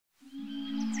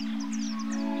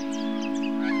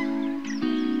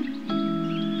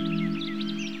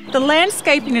The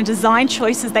landscaping and design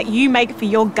choices that you make for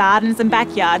your gardens and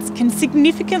backyards can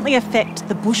significantly affect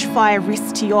the bushfire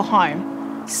risk to your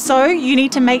home. So you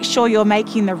need to make sure you're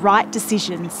making the right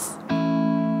decisions.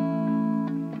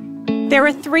 There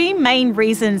are three main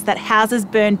reasons that houses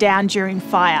burn down during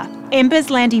fire. Embers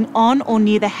landing on or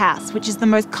near the house, which is the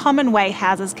most common way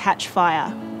houses catch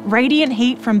fire. Radiant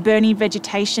heat from burning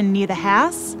vegetation near the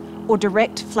house, or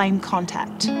direct flame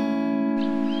contact.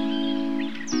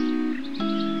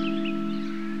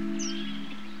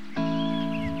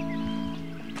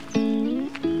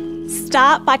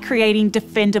 Start by creating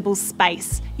defendable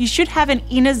space. You should have an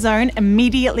inner zone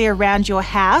immediately around your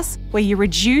house where you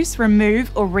reduce,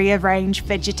 remove or rearrange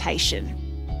vegetation.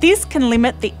 This can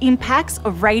limit the impacts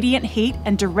of radiant heat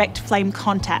and direct flame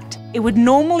contact. It would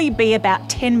normally be about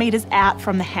 10 metres out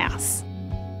from the house.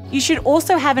 You should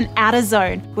also have an outer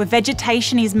zone where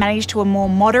vegetation is managed to a more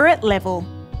moderate level.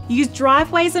 Use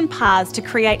driveways and paths to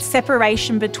create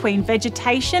separation between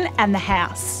vegetation and the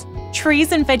house.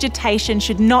 Trees and vegetation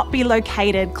should not be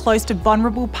located close to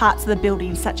vulnerable parts of the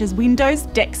building, such as windows,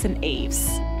 decks and eaves.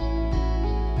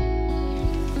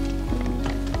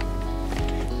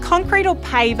 Concrete or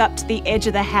pave up to the edge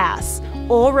of the house,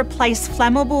 or replace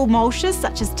flammable mulches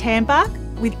such as tambark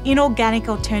with inorganic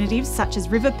alternatives such as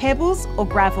river pebbles or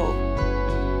gravel.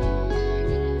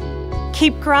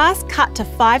 Keep grass cut to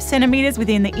 5 centimetres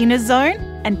within the inner zone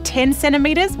and 10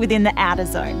 centimetres within the outer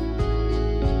zone.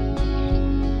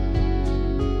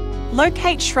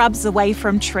 Locate shrubs away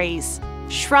from trees.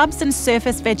 Shrubs and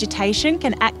surface vegetation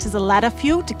can act as a ladder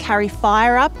fuel to carry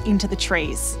fire up into the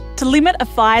trees. To limit a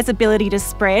fire's ability to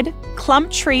spread,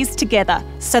 clump trees together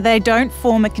so they don't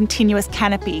form a continuous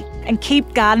canopy, and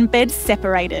keep garden beds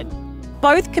separated.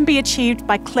 Both can be achieved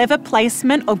by clever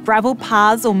placement of gravel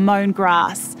paths or mown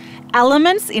grass,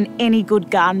 elements in any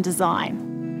good garden design.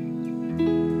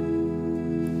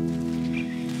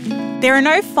 There are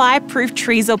no fireproof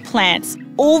trees or plants.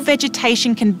 All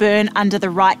vegetation can burn under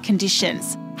the right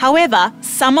conditions. However,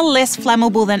 some are less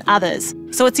flammable than others,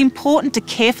 so it's important to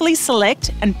carefully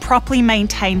select and properly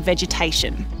maintain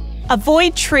vegetation.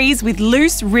 Avoid trees with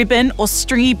loose ribbon or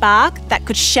stringy bark that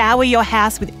could shower your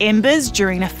house with embers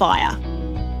during a fire.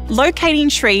 Locating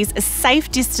trees a safe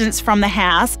distance from the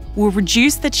house will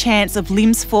reduce the chance of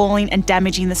limbs falling and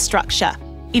damaging the structure.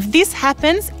 If this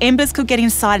happens, embers could get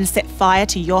inside and set fire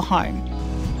to your home.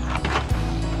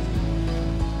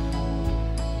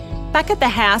 Back at the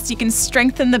house, you can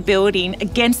strengthen the building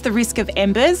against the risk of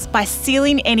embers by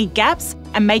sealing any gaps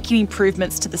and making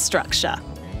improvements to the structure.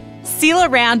 Seal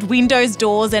around windows,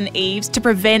 doors and eaves to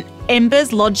prevent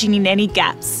embers lodging in any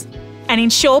gaps, and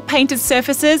ensure painted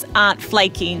surfaces aren't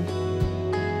flaking.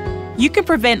 You can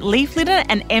prevent leaf litter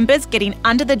and embers getting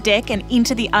under the deck and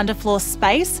into the underfloor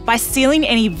space by sealing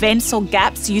any vents or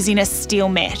gaps using a steel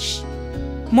mesh.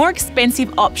 More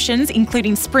expensive options,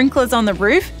 including sprinklers on the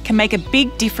roof, can make a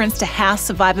big difference to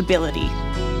house survivability.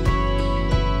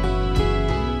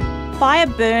 Fire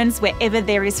burns wherever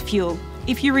there is fuel.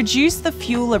 If you reduce the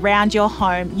fuel around your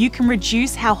home, you can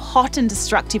reduce how hot and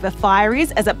destructive a fire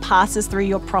is as it passes through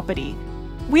your property.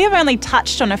 We have only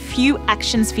touched on a few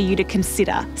actions for you to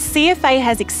consider. CFA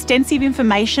has extensive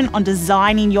information on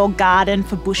designing your garden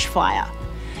for bushfire.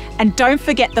 And don't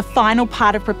forget the final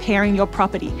part of preparing your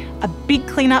property, a big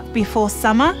cleanup before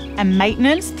summer and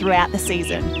maintenance throughout the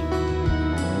season.